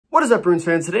What is up, Bruins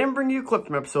fans? Today I'm bringing you a clip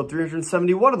from episode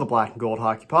 371 of the Black and Gold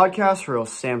Hockey Podcast, where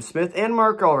hosts Sam Smith and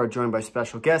Mark Allred, joined by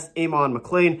special guest Eamon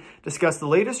McLean, discuss the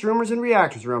latest rumors and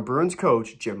reactions around Bruins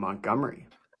coach Jim Montgomery.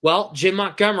 Well, Jim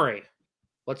Montgomery,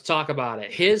 let's talk about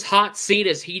it. His hot seat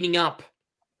is heating up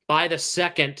by the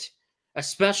second,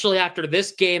 especially after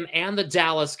this game and the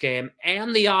Dallas game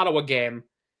and the Ottawa game.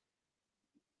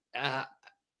 I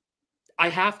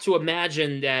have to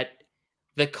imagine that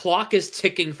the clock is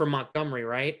ticking for Montgomery,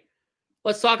 right?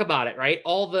 Let's talk about it, right?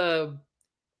 All of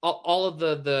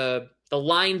the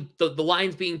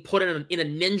lines being put in a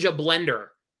ninja blender.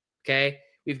 Okay,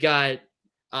 we've got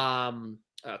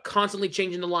constantly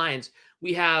changing the lines.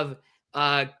 We have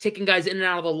taking guys in and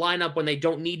out of the lineup when they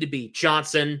don't need to be.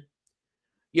 Johnson,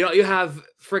 you have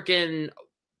freaking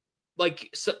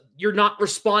you're not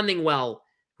responding well,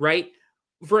 right?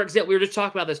 For example, we were just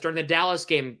talking about this during the Dallas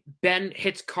game. Ben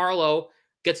hits Carlo,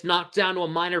 gets knocked down to a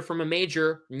minor from a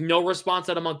major. No response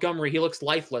out of Montgomery. He looks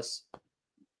lifeless.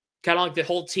 Kind of like the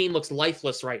whole team looks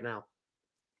lifeless right now.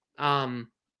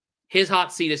 His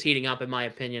hot seat is heating up, in my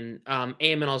opinion.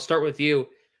 Eamon, I'll start with you.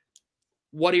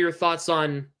 What are your thoughts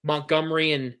on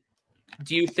Montgomery, and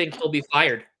do you think he'll be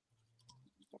fired?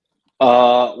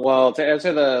 Well, to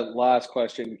answer the last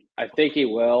question, I think he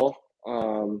will.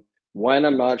 When,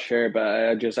 I'm not sure, but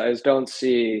I just don't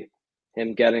see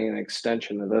him getting an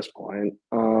extension at this point.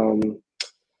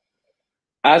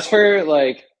 As for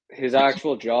his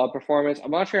actual job performance,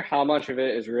 I'm not sure how much of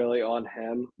it is really on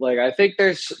him. I think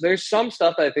there's some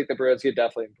stuff that I think the Bruins could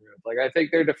definitely improve. I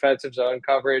think their defensive zone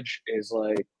coverage is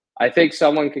I think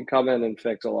someone can come in and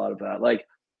fix a lot of that.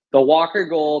 The Walker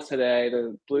goal today,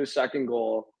 the blue second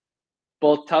goal,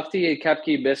 both Tufte and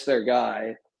Koepke missed their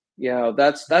guy.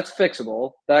 That's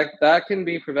fixable. That can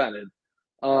be prevented.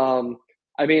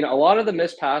 I mean, a lot of the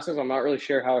missed passes, I'm not really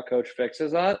sure how a coach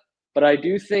fixes that, but I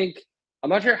do think I'm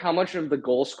not sure how much of the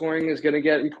goal scoring is going to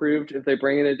get improved if they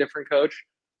bring in a different coach.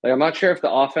 I'm not sure if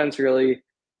the offense really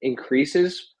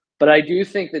increases, but I do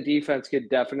think the defense could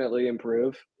definitely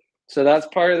improve. So that's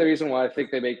part of the reason why I think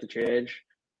they make the change.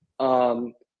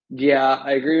 Yeah,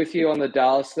 I agree with you on the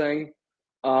Dallas thing.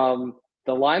 The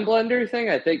line blender thing,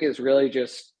 I think, is really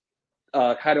just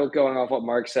kind of going off what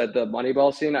Mark said, the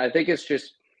Moneyball scene. I think it's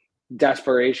just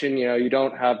desperation. You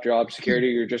don't have job security.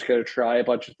 You're just going to try a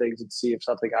bunch of things and see if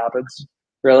something happens,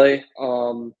 really.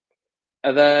 And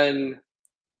then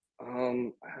I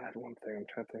had one thing I'm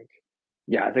trying to think.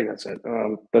 Yeah, I think that's it.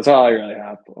 That's all I really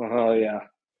have.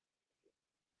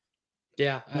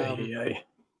 Yeah.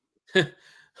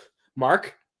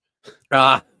 Mark?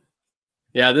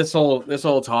 Yeah, this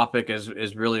whole topic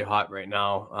is really hot right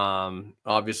now.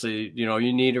 Obviously,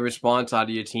 you need a response out of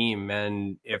your team,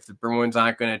 and if the Bruins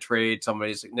aren't going to trade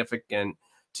somebody significant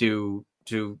to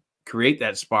create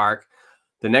that spark,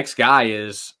 the next guy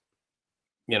is,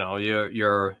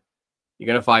 you're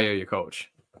going to fire your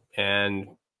coach. And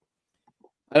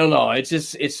I don't know.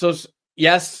 It's so.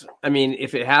 Yes, I mean,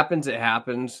 if it happens, it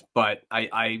happens. But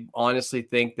I honestly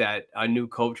think that a new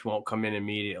coach won't come in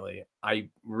immediately. I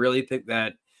really think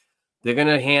that they're going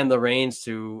to hand the reins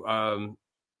to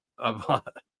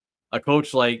a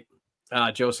coach like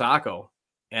Joe Sacco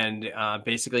and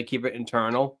basically keep it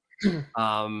internal.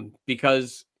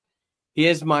 Because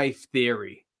here's my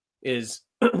theory is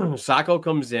Sacco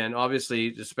comes in. Obviously,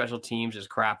 the special teams is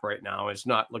crap right now. It's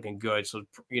not looking good. So,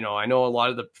 I know a lot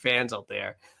of the fans out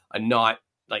there are not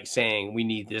saying we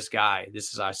need this guy,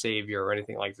 this is our savior or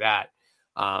anything like that.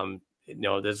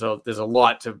 There's a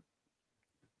lot to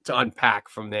unpack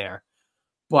from there.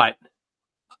 But,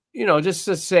 just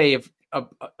to say if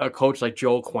a coach like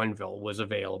Joe Quenneville was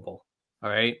available, all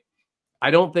right,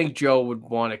 I don't think Joe would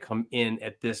want to come in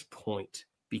at this point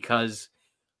because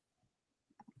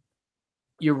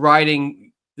you're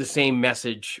riding the same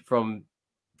message from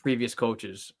previous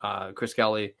coaches, Chris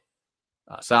Kelly,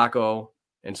 Sacco,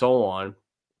 and so on.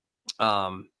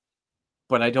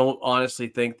 But I don't honestly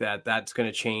think that that's going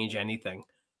to change anything.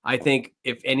 I think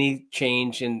if any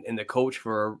change in the coach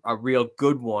for a real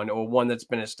good one or one that's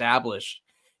been established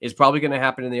is probably going to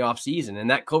happen in the off season,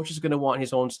 and that coach is going to want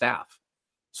his own staff.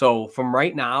 So from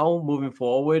right now, moving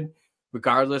forward,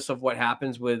 regardless of what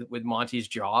happens with Monty's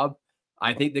job,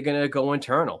 I think they're going to go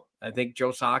internal. I think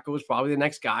Joe Sacco is probably the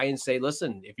next guy and say,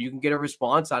 listen, if you can get a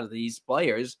response out of these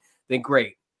players, then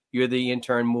great. You're the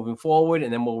intern moving forward,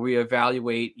 and then we'll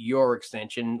reevaluate your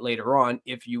extension later on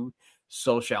if you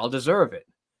so shall deserve it.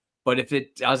 But if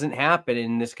it doesn't happen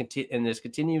and this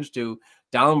continues to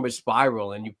downward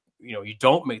spiral and you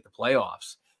don't make the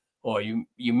playoffs, or you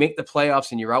make the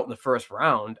playoffs and you're out in the first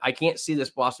round, I can't see this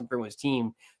Boston Bruins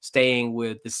team staying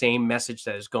with the same message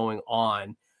that is going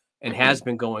on and has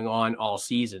been going on all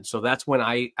season. So that's when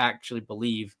I actually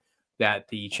believe that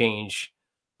the change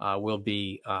will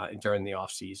be during the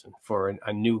off season for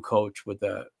a new coach with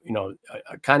a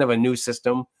kind of a new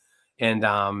system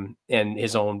and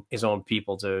his own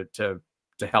people to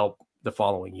help the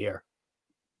following year.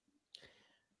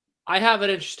 I have an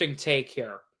interesting take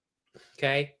here.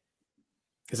 Okay.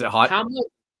 Is it hot?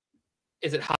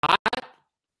 Is it hot?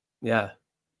 Yeah.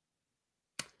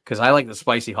 Because I like the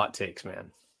spicy hot takes,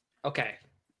 man. Okay.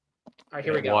 All right,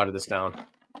 here we go. Water this down.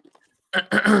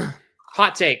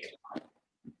 Hot take.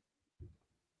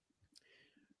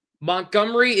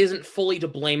 Montgomery isn't fully to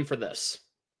blame for this.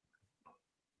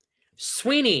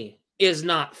 Sweeney is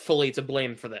not fully to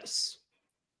blame for this.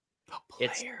 The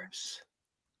players.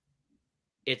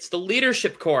 It's the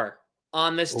leadership core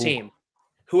on this team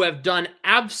who have done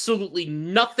absolutely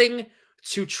nothing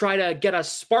to try to get a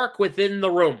spark within the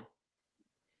room.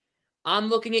 I'm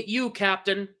looking at you,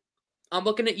 Captain. I'm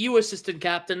looking at you, assistant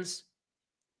captains.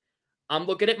 I'm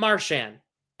looking at Marchand.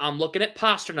 I'm looking at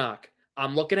Pasternak.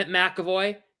 I'm looking at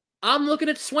McAvoy. I'm looking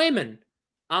at Swayman.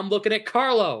 I'm looking at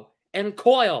Carlo and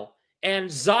Coyle and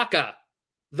Zaka.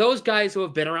 Those guys who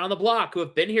have been around the block, who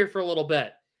have been here for a little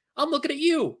bit. I'm looking at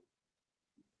you.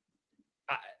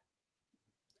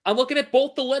 I'm looking at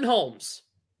both the Lindholms.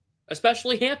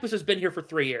 Especially Hampus has been here for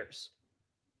 3 years.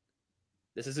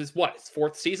 This is his, what, his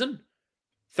 4th season?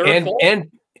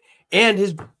 And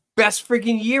his best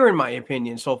freaking year, in my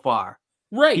opinion, so far.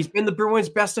 Right. He's been the Bruins'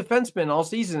 best defenseman all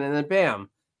season, and then bam.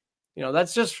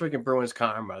 That's just freaking Bruins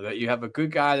karma, that you have a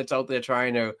good guy that's out there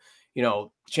trying to,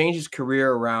 change his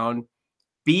career around,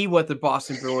 be what the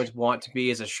Boston Bruins want to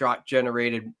be as a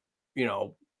shot-generated,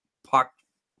 puck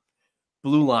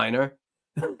blue liner.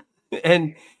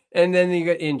 and then he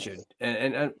got injured.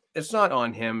 And it's not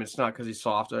on him. It's not because he's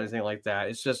soft or anything like that.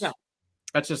 It's just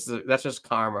that's just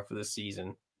karma for this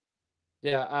season.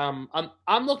 Yeah,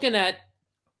 I'm looking at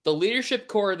the leadership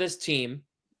core of this team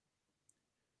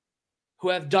who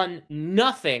have done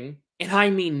nothing, and I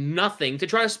mean nothing, to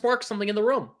try to spark something in the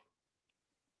room.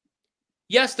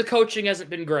 Yes, the coaching hasn't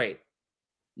been great.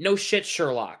 No shit,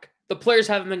 Sherlock. The players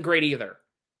haven't been great either.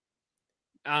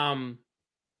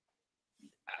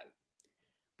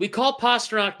 We call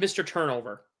Pasternak Mr.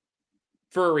 Turnover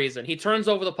for a reason. He turns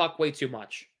over the puck way too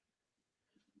much.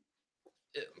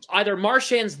 Either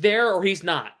Marchand's there or he's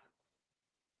not.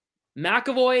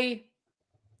 McAvoy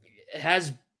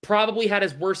has probably had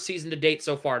his worst season to date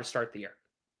so far to start the year.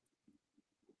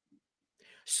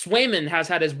 Swayman has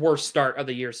had his worst start of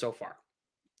the year so far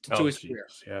to his career.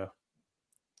 Yeah.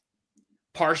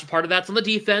 Part of that's on the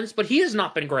defense, but he has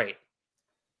not been great.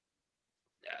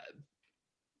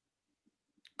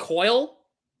 Coyle,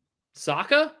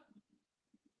 Saka,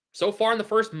 so far in the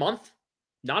first month,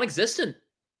 non-existent.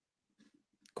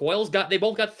 They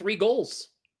both got 3 goals.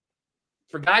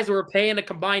 For guys who are paying a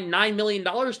combined $9 million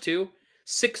to,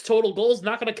 6 total goals,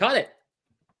 not going to cut it.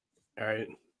 All right.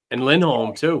 And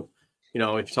Lindholm, too. If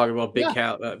you're talking about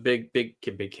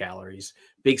big calories,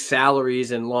 big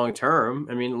salaries and long term,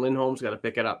 I mean, Lindholm's got to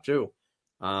pick it up, too.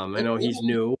 I know he's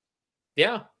new.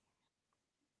 Yeah.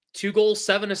 2 goals,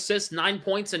 7 assists, 9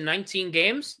 points in 19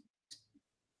 games.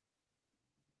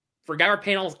 For a guy we're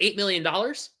paying almost $8 million,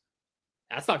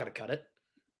 that's not going to cut it.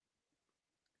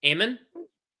 Eamon,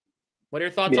 what are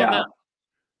your thoughts on that?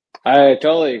 I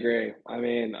totally agree. I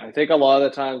mean, I think a lot of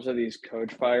the times with these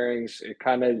coach firings, it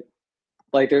kind of,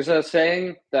 like, there's a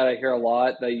saying that I hear a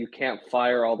lot that you can't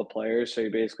fire all the players, so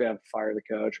you basically have to fire the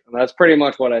coach. And that's pretty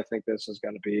much what I think this is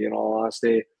going to be, in all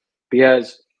honesty.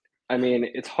 Because, I mean,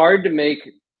 it's hard to make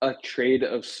a trade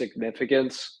of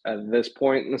significance at this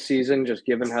point in the season, just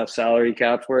given how salary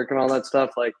caps work and all that stuff.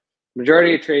 Like,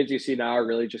 majority of trades you see now are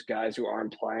really just guys who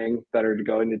aren't playing that are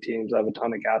going to teams that have a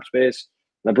ton of cap space.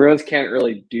 The Bruins can't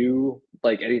really do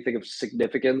like anything of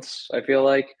significance, I feel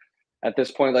like, at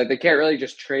this point. Like, they can't really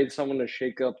just trade someone to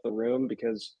shake up the room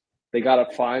because they got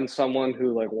to find someone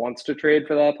who like wants to trade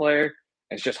for that player.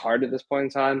 It's just hard at this point in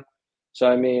time. So,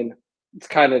 I mean, it's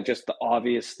kind of just the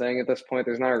obvious thing at this point.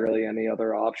 There's not really any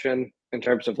other option in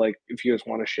terms of like if you just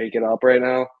want to shake it up right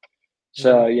now.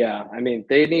 So, yeah, I mean,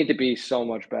 they need to be so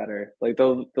much better. Like,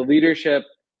 the leadership,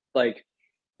 like,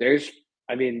 who's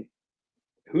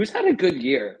had a good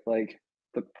year? Like,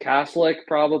 the Kaslik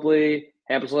probably,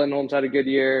 Hampus Lindholm's had a good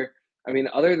year. I mean,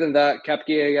 other than that,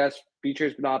 Koepke, I guess,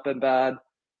 Beecher's not been bad.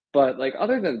 But, like,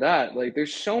 other than that, like,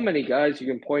 there's so many guys you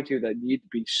can point to that need to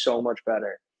be so much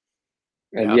better.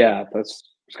 And, that's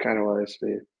kind of what I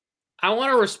see. I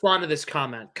want to respond to this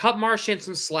comment. Cut Marchand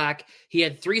some slack. He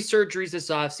had 3 surgeries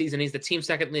this offseason. He's the team's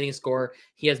 2nd leading scorer.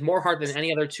 He has more heart than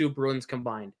any other 2 Bruins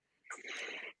combined.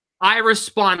 I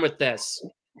respond with this.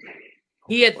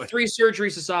 He had 3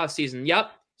 surgeries this offseason.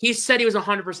 Yep. He said he was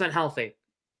 100% healthy.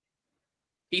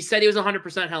 He said he was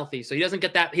 100% healthy, so he doesn't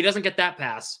get that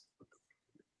pass.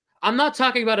 I'm not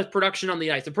talking about his production on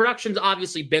the ice. The production's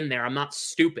obviously been there. I'm not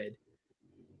stupid.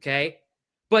 Okay?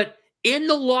 But in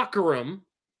the locker room,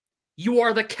 you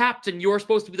are the captain. You are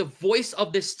supposed to be the voice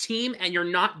of this team, and you're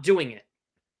not doing it.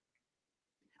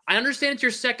 I understand it's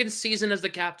your second season as the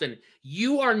captain.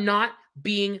 You are not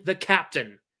being the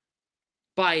captain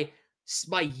by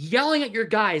yelling at your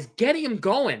guys, getting him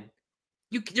going.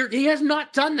 He has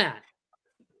not done that.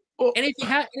 And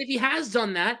if he has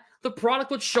done that, the product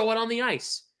would show it on the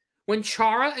ice. When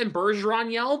Chara and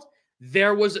Bergeron yelled,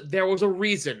 there was a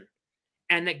reason,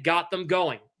 and it got them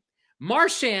going.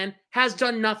 Marchand has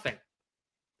done nothing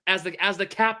as the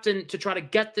captain to try to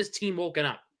get this team woken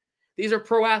up. These are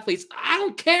pro athletes. I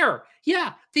don't care.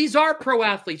 Yeah, these are pro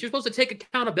athletes. You're supposed to take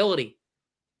accountability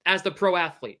as the pro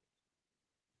athlete.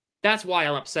 That's why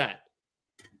I'm upset.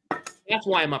 That's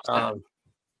why I'm upset.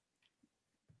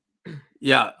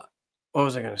 Yeah. What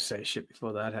was I going to say? Shit,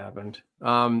 before that happened.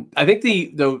 I think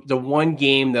the one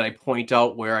game that I point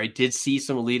out where I did see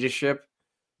some leadership,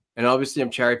 and obviously I'm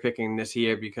cherry picking this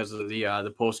here because of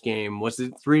the post game, was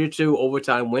the 3-2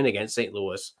 overtime win against St.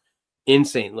 Louis in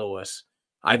St. Louis.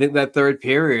 I think that third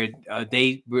period,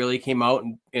 they really came out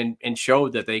and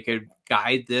showed that they could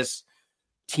guide this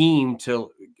team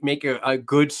to make a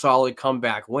good, solid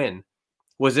comeback win.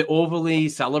 Was it overly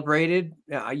celebrated?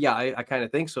 Yeah, I kind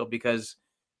of think so, because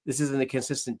this isn't a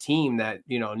consistent team that,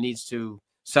 needs to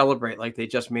celebrate like they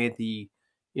just made the,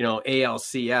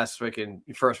 ALCS freaking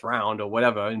first round or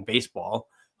whatever in baseball.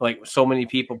 Like, so many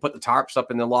people put the tarps up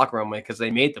in the locker room because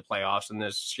they made the playoffs and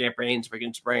there's champagne's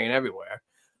freaking spraying everywhere.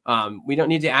 We don't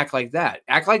need to act like that.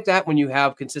 Act like that when you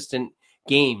have consistent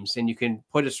games and you can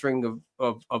put a string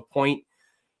of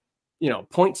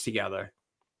points together.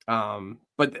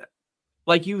 But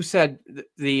like you said,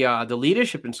 the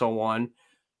leadership and so on,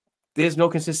 there's no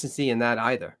consistency in that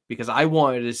either, because I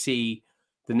wanted to see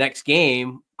the next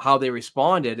game, how they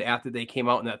responded after they came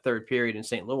out in that third period in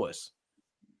St. Louis.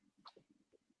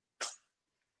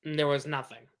 There was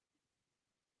nothing.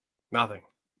 Nothing.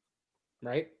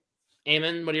 Right?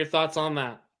 Eamon, what are your thoughts on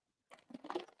that?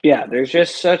 Yeah, there's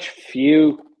just such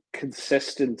few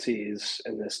consistencies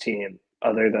in this team.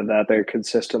 Other than that, they're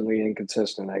consistently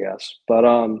inconsistent, I guess. But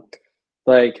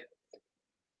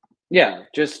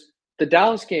just the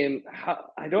Dallas game,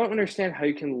 I don't understand how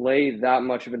you can lay that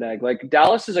much of an egg. Like,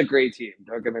 Dallas is a great team,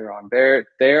 don't get me wrong.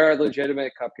 They are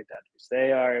legitimate cup contenders.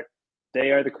 They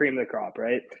are the cream of the crop,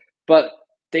 right? But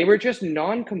they were just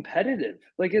non-competitive.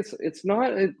 Like, it's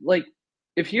not like,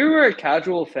 if you were a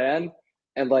casual fan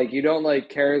and like you don't like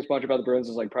care as much about the Bruins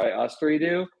as like probably us three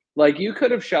do, like, you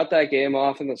could have shut that game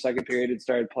off in the second period and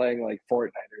started playing like Fortnite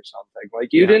or something. Like,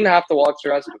 you didn't have to watch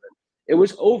the rest of it. It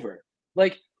was over.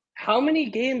 Like, how many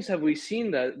games have we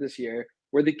seen that this year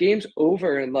where the game's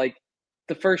over in like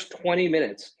the first 20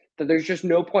 minutes, that there's just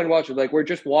no point watching? Like, we're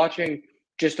just watching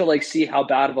just to like see how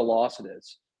bad of a loss it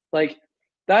is. Like,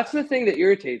 that's the thing that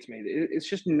irritates me. It's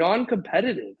just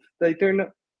non-competitive. Like,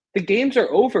 the games are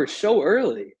over so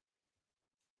early.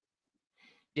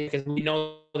 Because we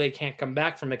know they can't come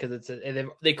back from it, because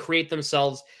they create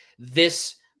themselves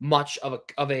this much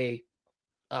of a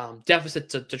deficit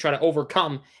to try to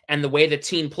overcome. And the way the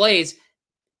team plays,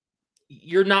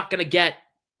 you're not going to get,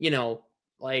 you're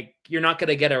not going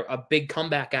to get a big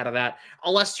comeback out of that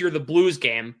unless you're the Blues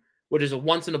game, which is a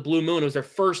once in a blue moon. It was their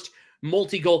first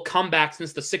multi-goal comeback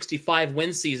since the 65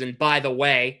 win season, by the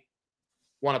way.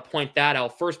 Want to point that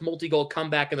out. First multi-goal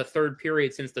comeback in the third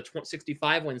period since the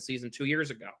 65 win season 2 years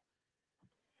ago.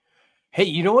 Hey,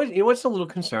 you know what's a little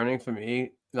concerning for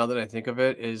me now that I think of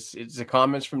it is it's the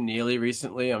comments from Neely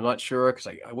recently. I'm not sure, because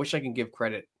I wish I can give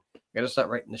credit. I got to start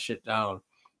writing this shit down.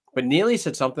 But Neely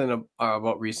said something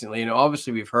about recently, and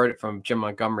obviously we've heard it from Jim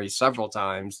Montgomery several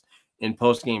times in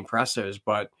post-game pressers,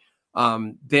 but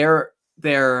their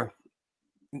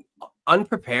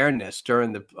unpreparedness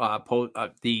during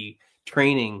the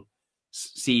training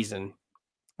season,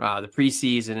 the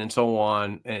preseason and so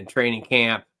on, and training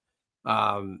camp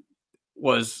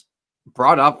was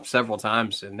brought up several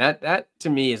times, and that to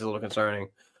me is a little concerning.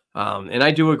 And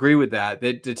I do agree with that.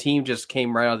 The team just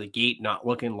came right out of the gate not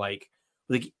looking like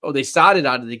they started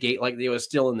out of the gate like they were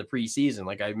still in the preseason,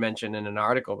 like I mentioned in an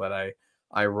article that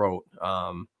I wrote.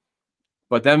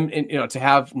 But then, to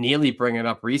have Neely bring it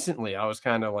up recently, I was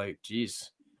kind of like,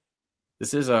 geez,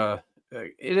 it is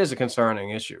a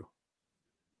concerning issue.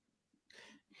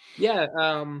 Yeah.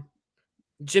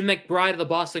 Jim McBride of the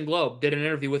Boston Globe did an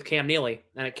interview with Cam Neely,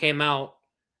 and it came out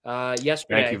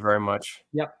yesterday. Thank you very much.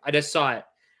 Yep, I just saw it.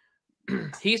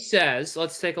 He says,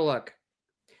 let's take a look.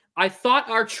 I thought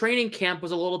our training camp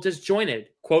was a little disjointed.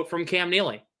 Quote from Cam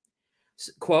Neely.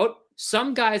 Quote,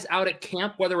 some guys out at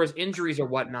camp, whether it was injuries or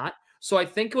whatnot, so I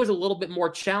think it was a little bit more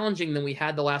challenging than we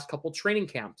had the last couple training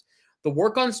camps. The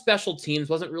work on special teams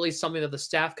wasn't really something that the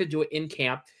staff could do it in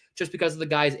camp just because of the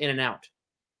guys in and out.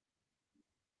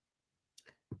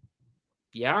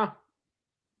 Yeah.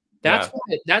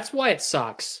 That's why it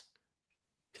sucks.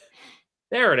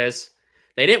 There it is.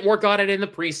 They didn't work on it in the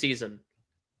preseason.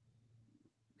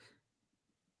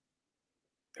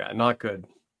 Yeah, not good.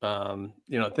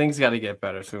 Things got to get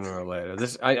better sooner or later.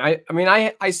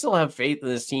 I still have faith that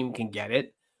this team can get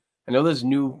it. I know there's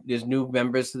new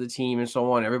members to the team and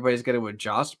so on. Everybody's got to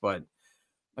adjust, but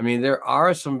I mean, there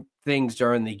are some things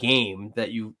during the game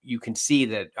that you can see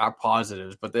that are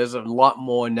positives, but there's a lot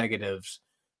more negatives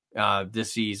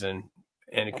this season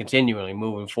and continually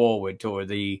moving forward toward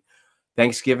the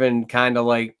Thanksgiving kind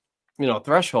of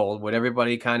threshold where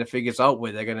everybody kind of figures out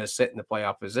where they're going to sit in the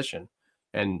playoff position.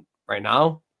 And right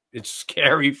now, it's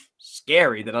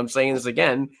scary that I'm saying this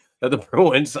again, that the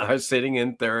Bruins are sitting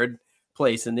in third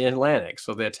place in the Atlantic.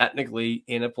 So they're technically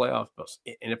in a playoff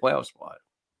spot.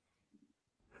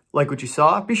 Like what you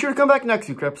saw? Be sure to come back next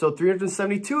week for episode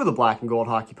 372 of the Black and Gold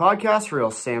Hockey Podcast, where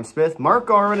Sam Smith, Mark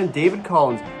Garvin, and David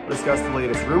Collins will discuss the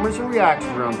latest rumors and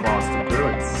reactions around Boston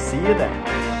Bruins. See you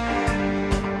then.